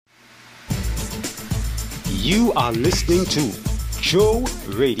You are listening to Joe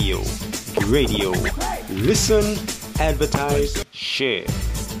Radio. Radio. Listen, advertise, share.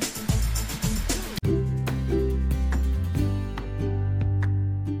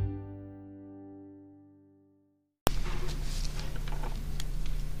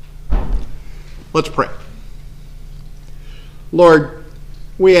 Let's pray. Lord,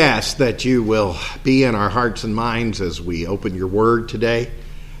 we ask that you will be in our hearts and minds as we open your word today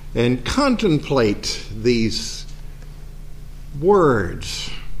and contemplate these words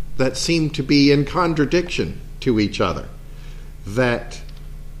that seem to be in contradiction to each other, that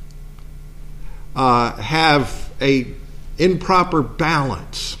have a improper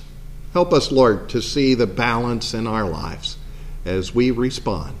balance. Help us, Lord, to see the balance in our lives as we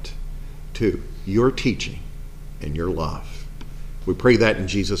respond to your teaching and your love. We pray that in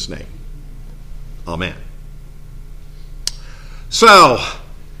Jesus' name. Amen. So,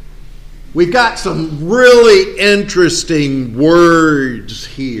 we've got some really interesting words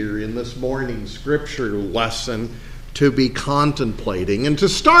here in this morning's scripture lesson to be contemplating. And to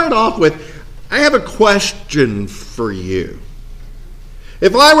start off with, I have a question for you.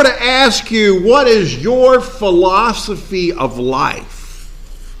 If I were to ask you, what is your philosophy of life?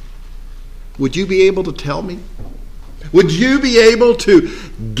 Would you be able to tell me? Would you be able to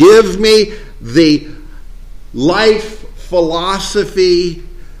give me the life philosophy,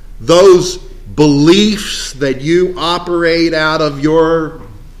 those beliefs that you operate out of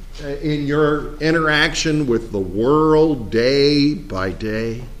in your interaction with the world day by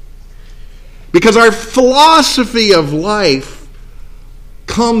day? Because our philosophy of life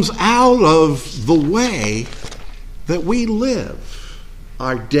comes out of the way that we live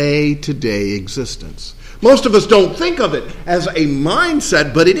our day-to-day existence. Most of us don't think of it as a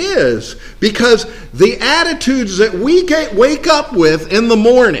mindset, but it is, because the attitudes that we wake up with in the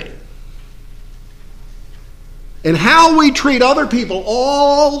morning and how we treat other people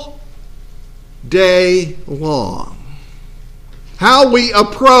all day long, how we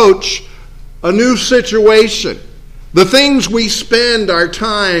approach a new situation, the things we spend our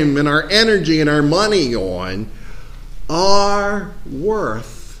time and our energy and our money on are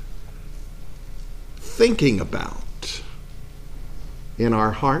worth thinking about in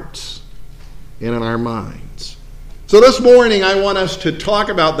our hearts and in our minds. So this morning I want us to talk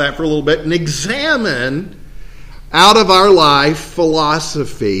about that for a little bit and examine out of our life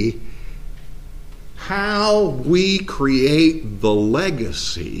philosophy how we create the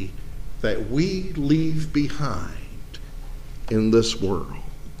legacy that we leave behind in this world.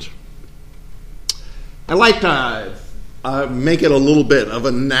 I like to make it a little bit of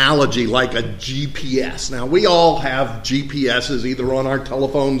an analogy like a GPS. Now, we all have GPSs either on our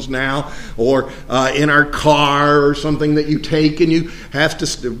telephones now or in our car or something that you take, and you have to,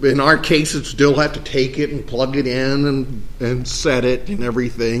 in our case, it still have to take it and plug it in and set it and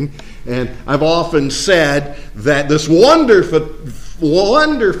everything. And I've often said that this wonderful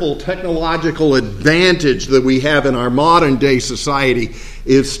technological advantage that we have in our modern day society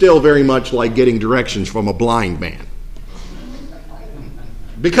is still very much like getting directions from a blind man.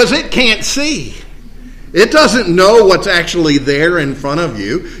 Because it can't see. It doesn't know what's actually there in front of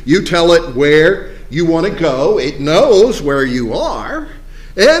you. You tell it where you want to go. It knows where you are.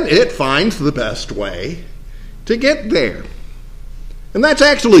 And it finds the best way to get there. And that's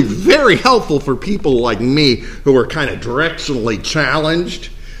actually very helpful for people like me who are kind of directionally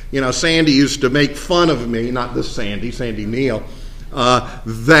challenged. You know, Sandy used to make fun of me, not this Sandy, Sandy Neal,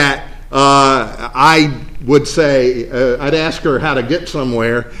 that I would say, I'd ask her how to get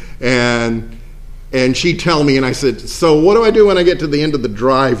somewhere, and she'd tell me, and I said, so what do I do when I get to the end of the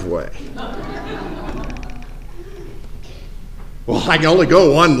driveway? Well, I can only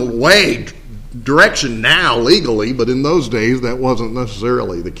go one way direction now legally, but in those days that wasn't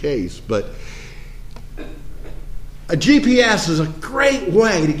necessarily the case. But a GPS is a great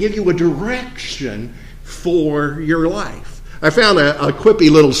way to give you a direction for your life. I found a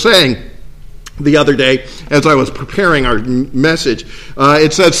quippy little saying the other day as I was preparing our message.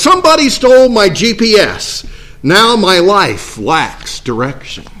 It said, somebody stole my GPS. Now my life lacks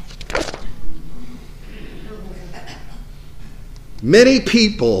direction. Many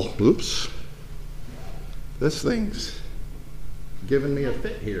people, this thing's giving me a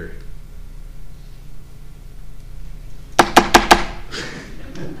fit here.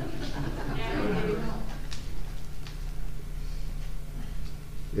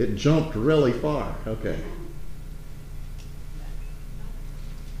 It jumped really far. Okay.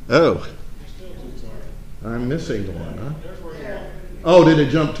 Oh. I'm missing one, huh? Oh, did it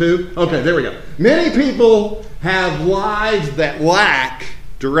jump too? Okay, there we go. Many people have lives that lack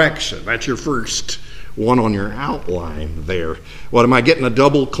direction. That's your first one on your outline there. What, am I getting a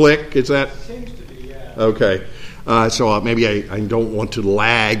double click? Is that? Seems to be, yeah. Okay. So maybe I don't want to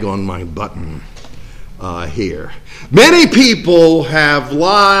lag on my button here. Many people have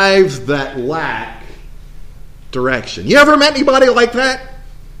lives that lack direction. You ever met anybody like that?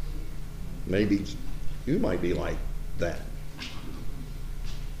 Maybe you might be like that.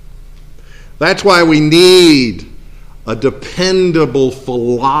 That's why we need a dependable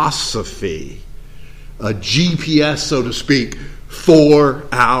philosophy, a GPS, so to speak, for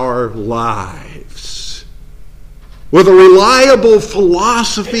our lives. With a reliable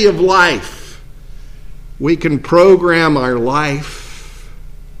philosophy of life, we can program our life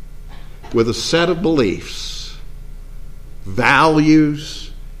with a set of beliefs,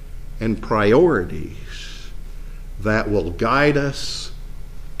 values, and priorities that will guide us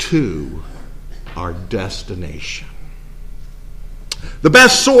to our destination. The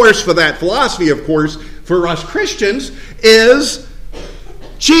best source for that philosophy, of course, for us Christians is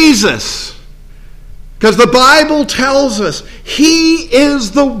Jesus. Because the Bible tells us He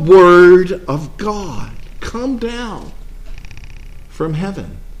is the Word of God, come down from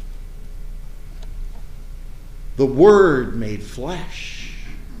heaven. The Word made flesh.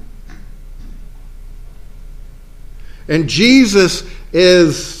 And Jesus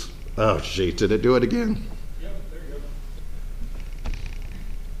is... Oh, gee, did it do it again? Yep, there you go.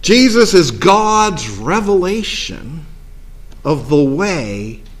 Jesus is God's revelation of the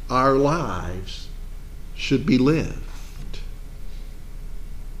way our lives should be lived.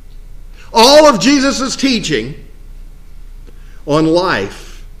 All of Jesus' teaching on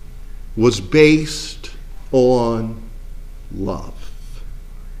life was based on love.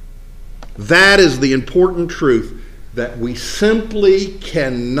 That is the important truth that we simply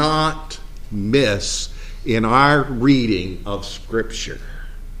cannot miss in our reading of Scripture.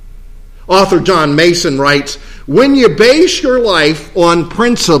 Author John Mason writes, "When you base your life on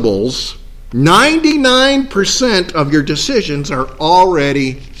principles, 99% of your decisions are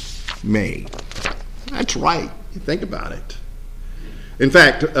already made." That's right. You think about it. In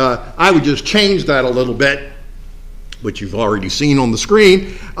fact, I would just change that a little bit, which you've already seen on the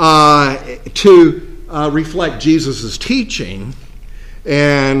screen, to reflect Jesus' teaching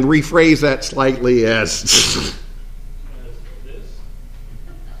and rephrase that slightly as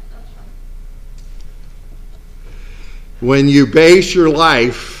when you base your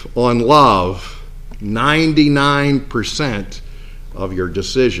life on love, 99% of your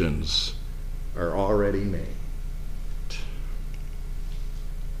decisions are already made.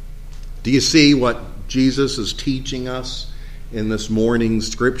 Do you see what Jesus is teaching us in this morning's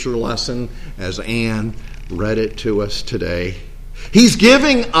scripture lesson as Anne read it to us today? He's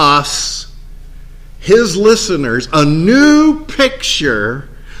giving us, his listeners, a new picture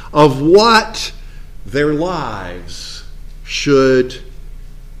of what their lives should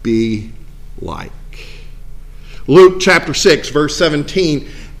be like. Luke chapter 6, verse 17,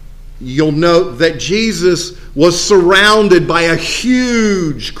 you'll note that Jesus was surrounded by a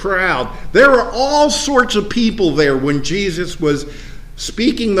huge crowd. There were all sorts of people there when Jesus was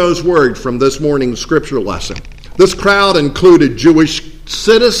speaking those words from this morning's scripture lesson. This crowd included Jewish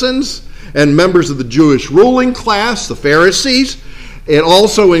citizens and members of the Jewish ruling class, the Pharisees. It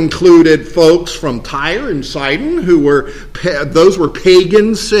also included folks from Tyre and Sidon, those were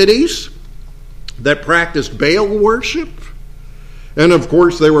pagan cities that practiced Baal worship. And of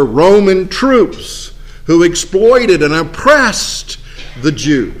course, there were Roman troops who exploited and oppressed the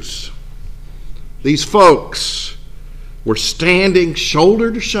Jews. These folks were standing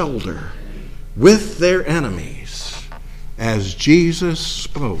shoulder to shoulder with their enemies as Jesus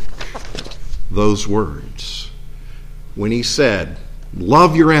spoke those words when he said,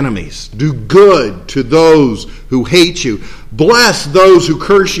 "Love your enemies, do good to those who hate you, bless those who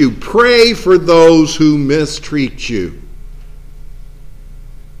curse you, pray for those who mistreat you."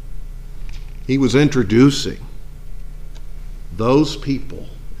 He was introducing those people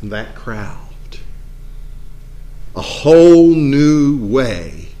in that crowd a whole new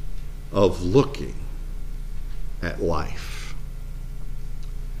way of looking at life.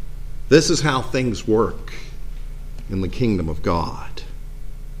 This is how things work in the kingdom of God.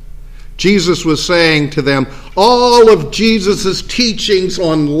 Jesus was saying to them, all of Jesus' teachings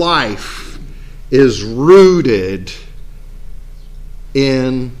on life is rooted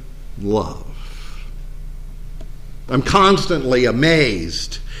in love. I'm constantly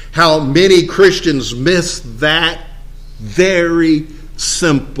amazed how many Christians miss that very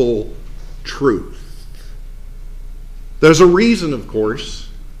simple truth. There's a reason, of course,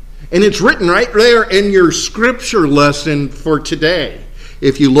 and it's written right there in your scripture lesson for today,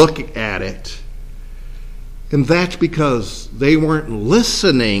 if you look at it. And that's because they weren't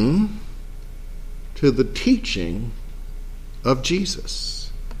listening to the teaching of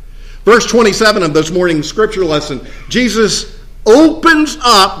Jesus. Verse 27 of this morning's scripture lesson, Jesus opens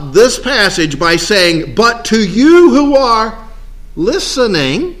up this passage by saying, "But to you who are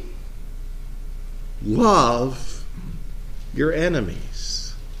listening, love your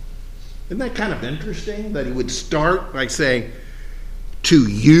enemies." Isn't that kind of interesting that he would start by saying, "To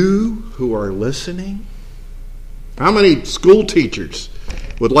you who are listening"? How many school teachers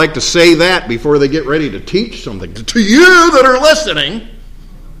would like to say that before they get ready to teach something? To you that are listening.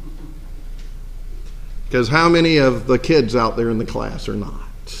 Because how many of the kids out there in the class are not?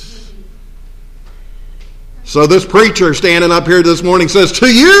 So this preacher standing up here this morning says, "To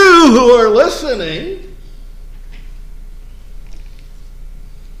you who are listening,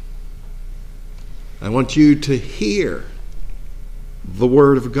 I want you to hear the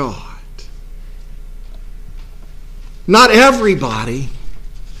Word of God." Not everybody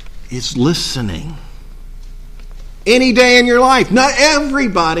is listening. Any day in your life, not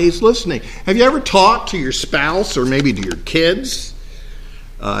everybody's listening. Have you ever talked to your spouse or maybe to your kids?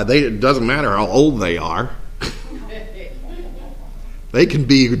 It doesn't matter how old they are. They can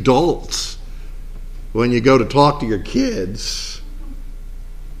be adults when you go to talk to your kids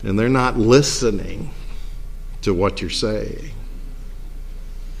and they're not listening to what you're saying.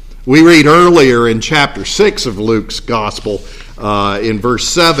 We read earlier in chapter 6 of Luke's Gospel, in verse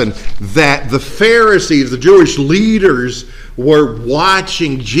 7, that the Pharisees, the Jewish leaders, were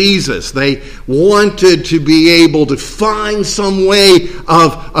watching Jesus. They wanted to be able to find some way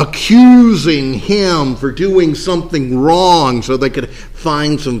of accusing him for doing something wrong so they could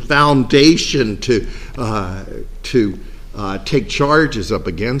find some foundation to take charges up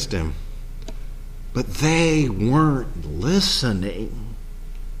against him. But they weren't listening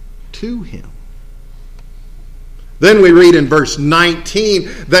to him. Then we read in verse 19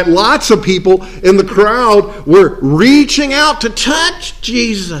 that lots of people in the crowd were reaching out to touch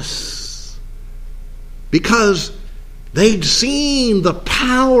Jesus because they'd seen the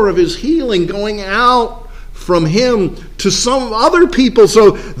power of his healing going out from him to some other people,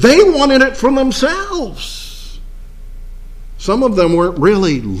 so they wanted it for themselves. Some of them weren't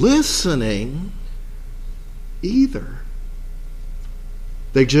really listening either.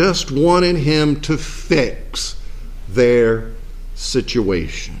 They just wanted him to fix their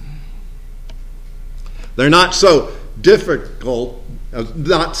situation. They're not so difficult,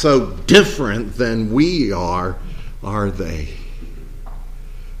 not so different than we are they?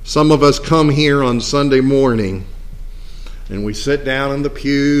 Some of us come here on Sunday morning and we sit down in the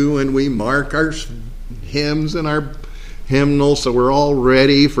pew and we mark our hymns and our hymnal so we're all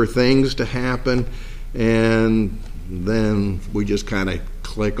ready for things to happen, and then we just kind of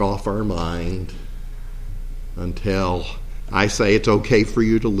click off our mind until I say it's okay for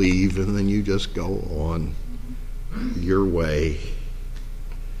you to leave, and then you just go on your way.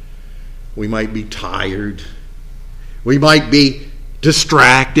 We might be tired. We might be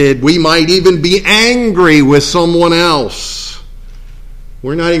distracted. We might even be angry with someone else.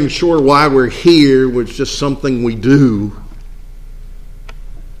 We're not even sure why we're here. It's just something we do.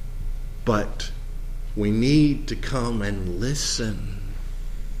 But we need to come and listen.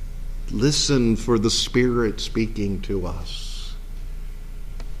 Listen for the Spirit speaking to us.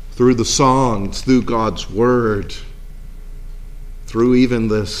 Through the songs, through God's Word, through even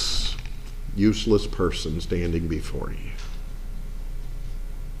this useless person standing before you.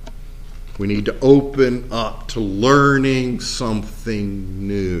 We need to open up to learning something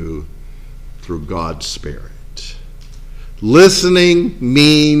new through God's Spirit. Listening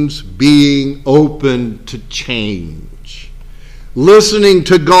means being open to change. Listening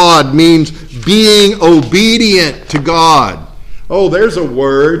to God means being obedient to God. Oh, there's a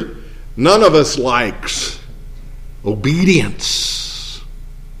word none of us likes. Obedience.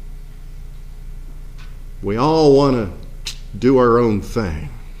 We all want to do our own thing.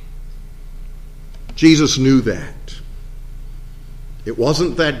 Jesus knew that. It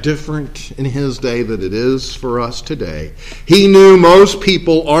wasn't that different in his day that it is for us today. He knew most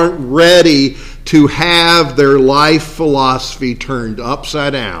people aren't ready to have their life philosophy turned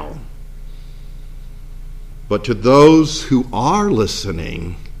upside down. But to those who are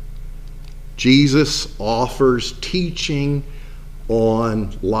listening, Jesus offers teaching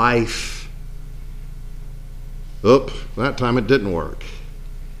on life. That time it didn't work.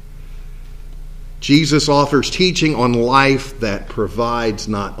 Jesus offers teaching on life that provides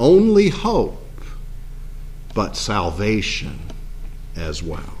not only hope, but salvation as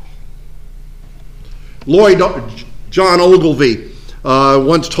well. Lloyd John Ogilvie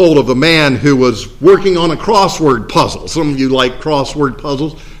once told of a man who was working on a crossword puzzle. Some of you like crossword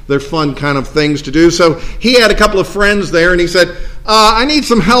puzzles. They're fun kind of things to do. So he had a couple of friends there, and he said, I need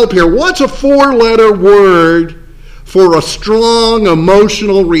some help here. What's a 4-letter word for a strong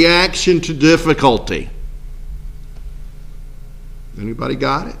emotional reaction to difficulty? Anybody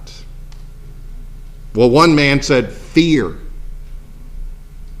got it? Well, one man said fear.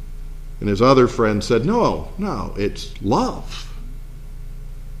 And his other friend said, no, it's love.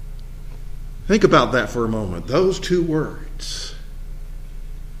 Think about that for a moment. Those two words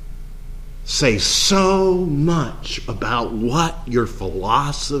say so much about what your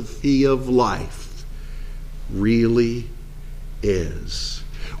philosophy of life really is.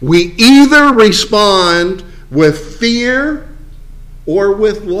 We either respond with fear or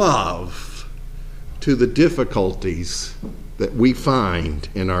with love to the difficulties that we find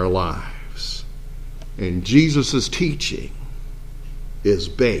in our lives. And Jesus' teaching is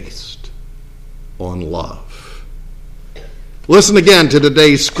based on love. Listen again to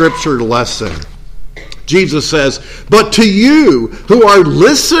today's scripture lesson. Jesus says, but to you who are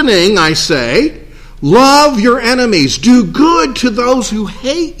listening, I say, love your enemies. Do good to those who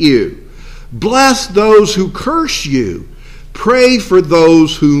hate you. Bless those who curse you. Pray for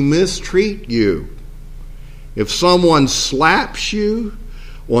those who mistreat you. If someone slaps you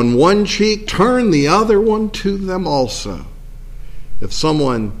on one cheek, turn the other one to them also. If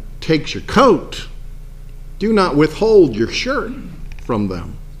someone takes your coat, do not withhold your shirt from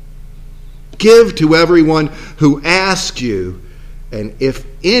them. Give to everyone who asks you, and if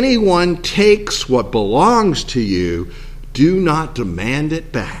anyone takes what belongs to you, do not demand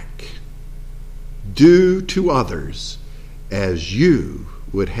it back. Do to others as you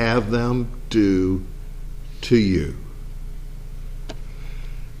would have them do to you.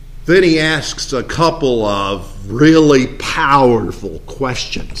 Then he asks a couple of really powerful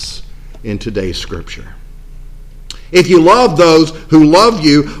questions in today's scripture. If you love those who love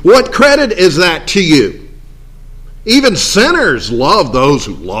you, what credit is that to you? Even sinners love those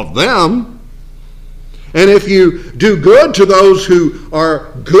who love them. And if you do good to those who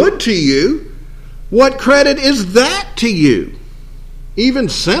are good to you, what credit is that to you? Even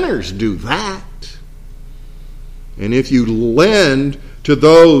sinners do that. And if you lend to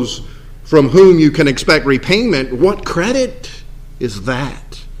those from whom you can expect repayment, what credit is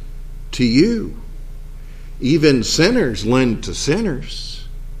that to you? Even sinners lend to sinners,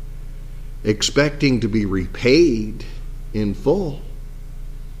 expecting to be repaid in full.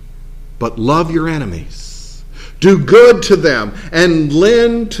 But love your enemies. Do good to them and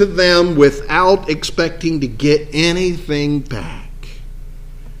lend to them without expecting to get anything back.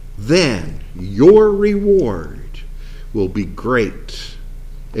 Then your reward will be great,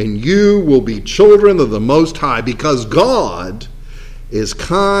 and you will be children of the Most High, because God is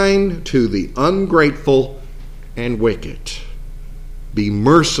kind to the ungrateful and wicked. Be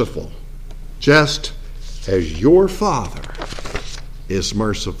merciful, just as your Father is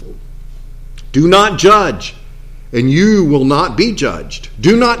merciful. Do not judge, and you will not be judged.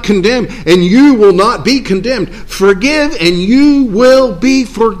 Do not condemn, and you will not be condemned. Forgive, and you will be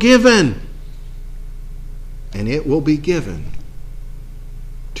forgiven. And it will be given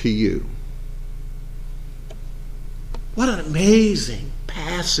to you. What an amazing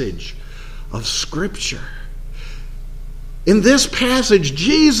passage of Scripture. In this passage,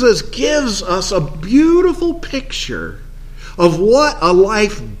 Jesus gives us a beautiful picture of what a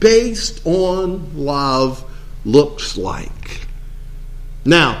life based on love looks like.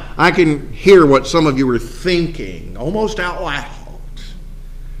 Now, I can hear what some of you are thinking, almost out loud.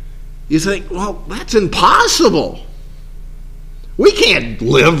 You think, well, that's impossible. We can't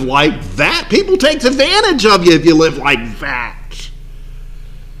live like that. People take advantage of you if you live like that.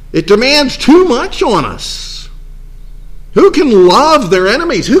 It demands too much on us. Who can love their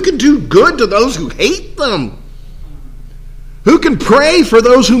enemies? Who can do good to those who hate them? Who can pray for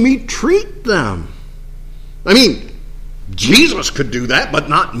those who mistreat them? I mean, Jesus could do that, but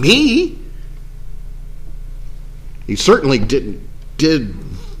not me. He certainly did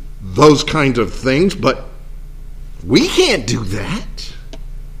those kinds of things, but we can't do that.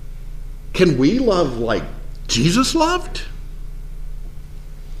 Can we love like Jesus loved?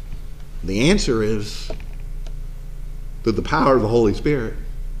 The answer is, through the power of the Holy Spirit,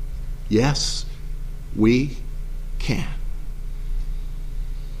 yes, we can.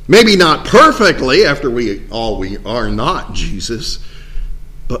 Maybe not perfectly, after we are not Jesus,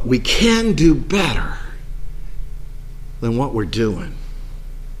 but we can do better than what we're doing.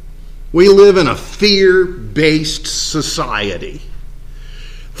 We live in a fear-based society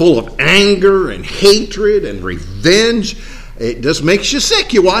full of anger and hatred and revenge It just makes you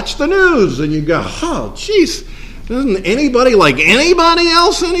sick. You watch the news and you go, oh, geez, doesn't anybody like anybody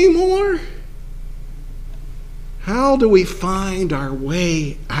else anymore? How do we find our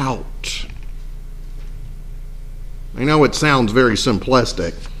way out? I know it sounds very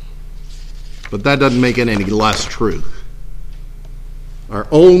simplistic, but that doesn't make it any less true. Our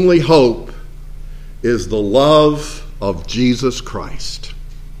only hope is the love of Jesus Christ.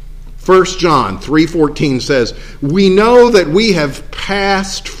 1 John 3:14 says, "We know that we have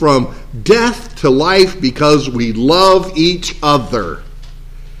passed from death to life because we love each other.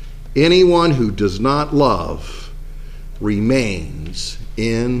 Anyone who does not love remains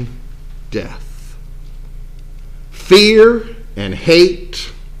in death." Fear and hate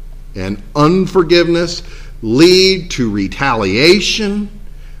and unforgiveness lead to retaliation,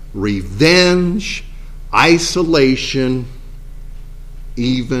 revenge, isolation,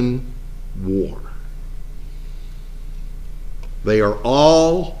 even war. They are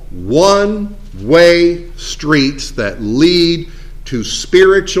all one-way streets that lead to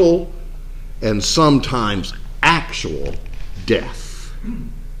spiritual and sometimes actual death.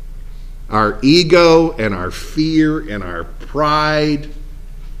 Our ego and our fear and our pride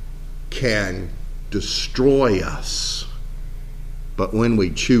can destroy us. But when we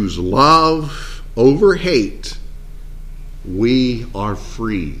choose love over hate, we are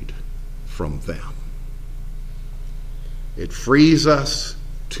freed from them. It frees us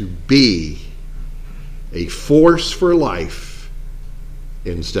to be a force for life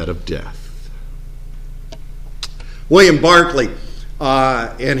instead of death. William Barclay,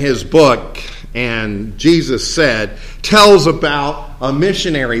 in his book, And Jesus Said, tells about a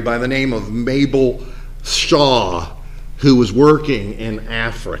missionary by the name of Mabel Shaw who was working in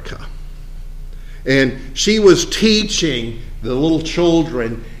Africa. And she was teaching the little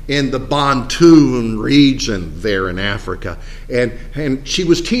children in the Bantu region there in Africa. And she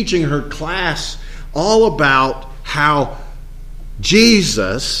was teaching her class all about how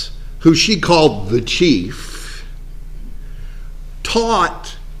Jesus, who she called the chief,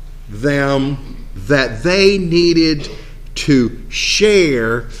 taught them that they needed to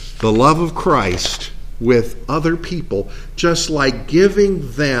share the love of Christ with other people, just like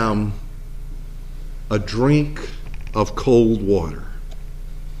giving them a drink of cold water.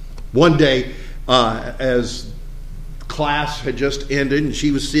 One day, as class had just ended, and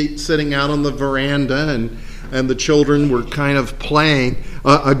she was sitting out on the veranda, and the children were kind of playing,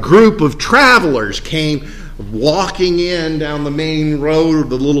 a group of travelers came walking in down the main road of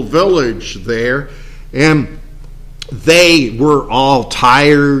the little village there, and they were all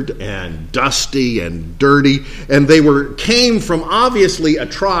tired and dusty and dirty, and they came from obviously a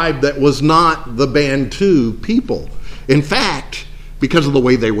tribe that was not the Bantu people. In fact, because of the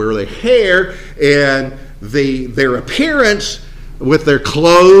way they wear their hair and their appearance with their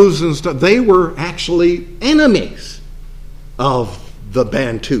clothes and stuff, they were actually enemies of the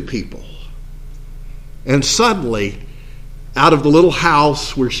Bantu people. And suddenly, out of the little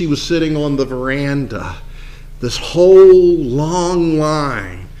house where she was sitting on the veranda, this whole long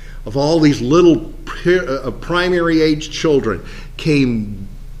line of all these little primary age children came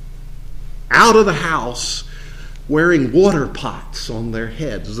out of the house wearing water pots on their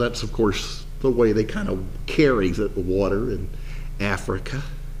heads. That's, of course, the way they kind of carry the water in Africa.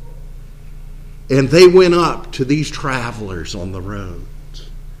 And they went up to these travelers on the road.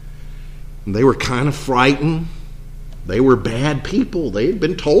 And they were kind of frightened. They were bad people. They had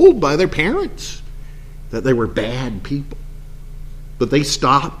been told by their parents that they were bad people. But they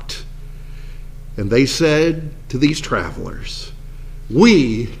stopped and they said to these travelers,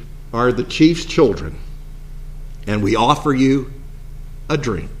 "We are the chief's children, and we offer you a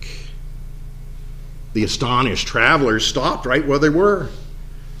drink." The astonished travelers stopped right where they were.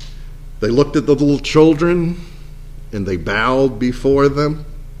 They looked at the little children and they bowed before them,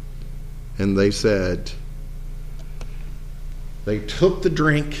 and they said, they took the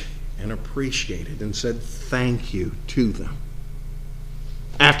drink and appreciated and said thank you to them.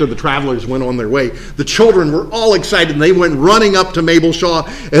 After the travelers went on their way, the children were all excited, and they went running up to Mabel Shaw,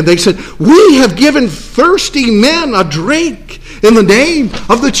 and they said, "We have given thirsty men a drink in the name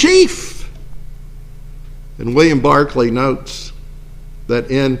of the chief." And William Barclay notes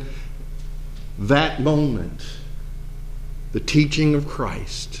that in that moment, the teaching of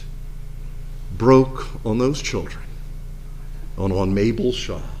Christ broke on those children, on Mabel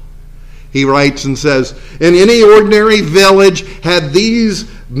Shaw. He writes and says, in any ordinary village, had these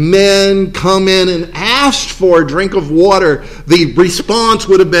men come in and asked for a drink of water, the response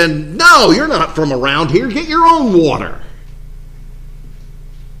would have been, "No, you're not from around here. Get your own water."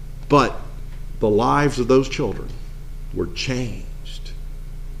 But the lives of those children were changed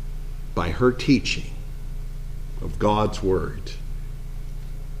by her teaching of God's Word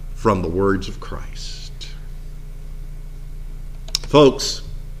from the words of Christ. Folks,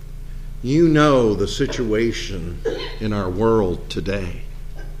 you know the situation in our world today.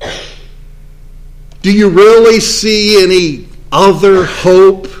 Do you really see any other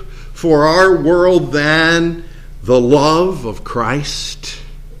hope for our world than the love of Christ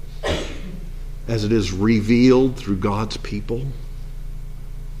as it is revealed through God's people?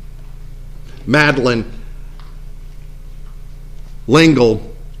 Madeline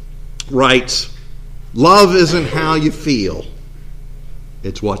L'Engle writes, "Love isn't how you feel,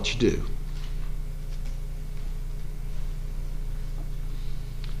 it's what you do."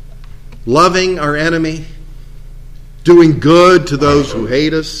 Loving our enemy, doing good to those who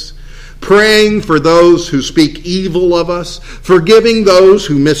hate us, praying for those who speak evil of us, forgiving those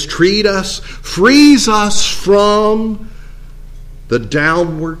who mistreat us, frees us from the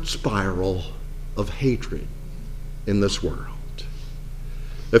downward spiral of hatred in this world.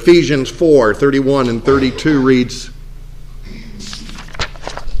 Ephesians 4:31 and 32 reads,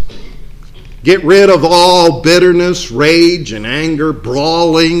 "Get rid of all bitterness, rage, and anger,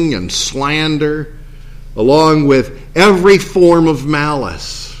 brawling and slander, along with every form of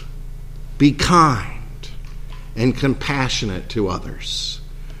malice. Be kind and compassionate to others,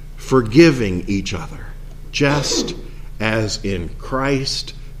 forgiving each other, just as in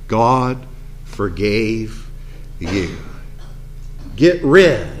Christ God forgave you." Get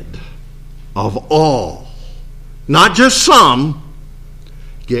rid of all, not just some.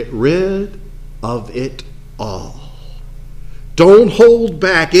 Get rid of it all. Don't hold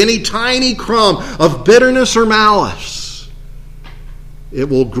back any tiny crumb of bitterness or malice. It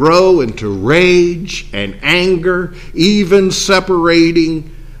will grow into rage and anger, even separation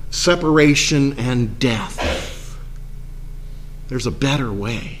and death. There's a better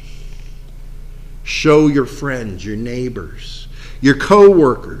way. Show your friends, your neighbors, your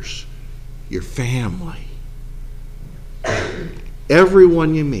co-workers, your family,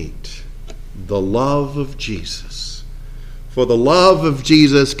 everyone you meet, the love of Jesus. For the love of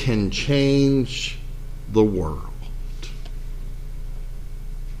Jesus can change the world.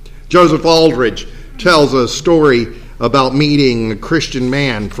 Joseph Aldridge tells a story about meeting a Christian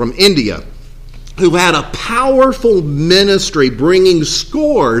man from India who had a powerful ministry bringing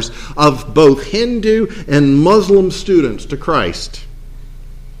scores of both Hindu and Muslim students to Christ.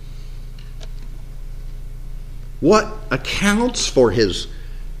 What accounts for his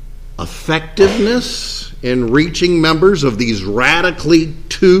effectiveness in reaching members of these radically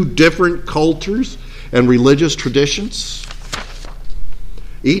two different cultures and religious traditions?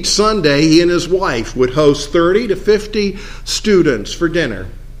 Each Sunday, he and his wife would host 30 to 50 students for dinner.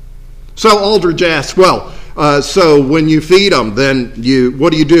 So Aldridge asked, so when you feed them, then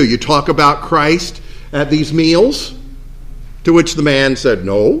what do? You talk about Christ at these meals? To which the man said,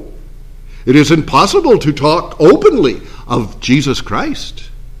 "No, it is impossible to talk openly of Jesus Christ."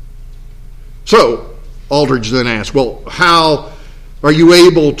 So Aldridge then asked, how are you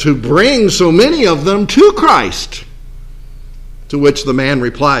able to bring so many of them to Christ? To which the man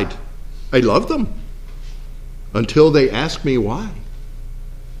replied, "I love them until they ask me why."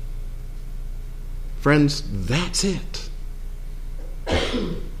 Friends, that's it.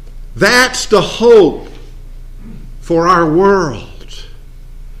 That's the hope for our world.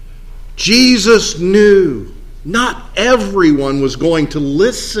 Jesus knew not everyone was going to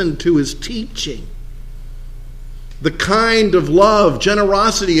listen to his teaching. The kind of love,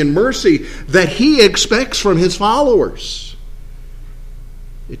 generosity, and mercy that he expects from his followers.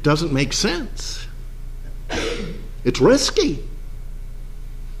 It doesn't make sense. It's risky.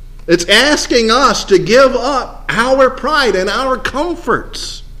 It's asking us to give up our pride and our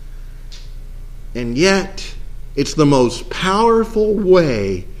comforts. And yet, it's the most powerful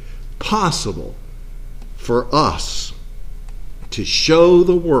way possible for us to show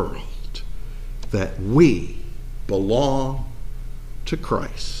the world that we belong to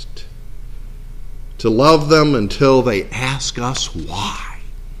Christ. To love them until they ask us why.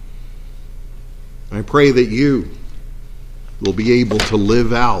 I pray that you will be able to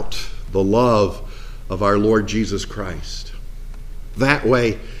live out the love of our Lord Jesus Christ. That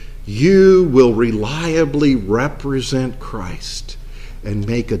way, you will reliably represent Christ and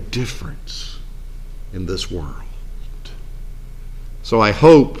make a difference in this world. So I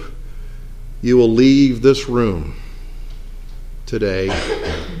hope you will leave this room today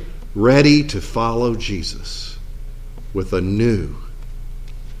ready to follow Jesus with a new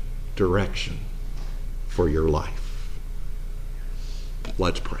direction for your life.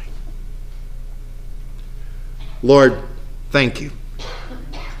 Let's pray. Lord, thank you.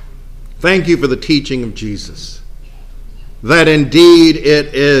 Thank you for the teaching of Jesus, that indeed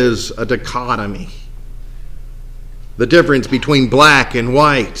it is a dichotomy, the difference between black and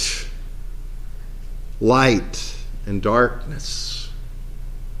white, light and darkness,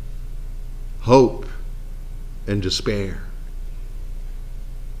 hope and despair.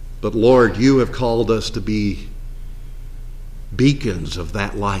 But Lord, you have called us to be beacons of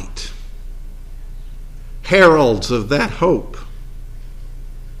that light, heralds of that hope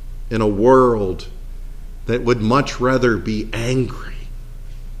in a world that would much rather be angry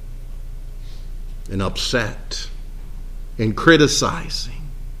and upset and criticizing.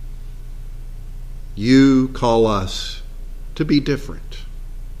 You call us to be different,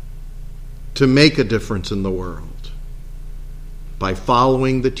 to make a difference in the world by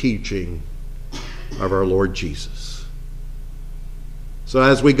following the teaching of our Lord Jesus. So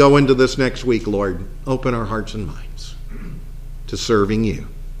as we go into this next week, Lord, open our hearts and minds to serving you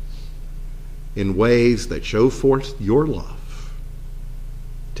in ways that show forth your love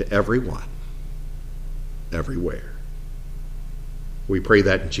to everyone, everywhere. We pray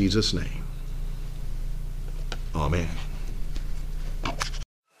that in Jesus' name. Amen.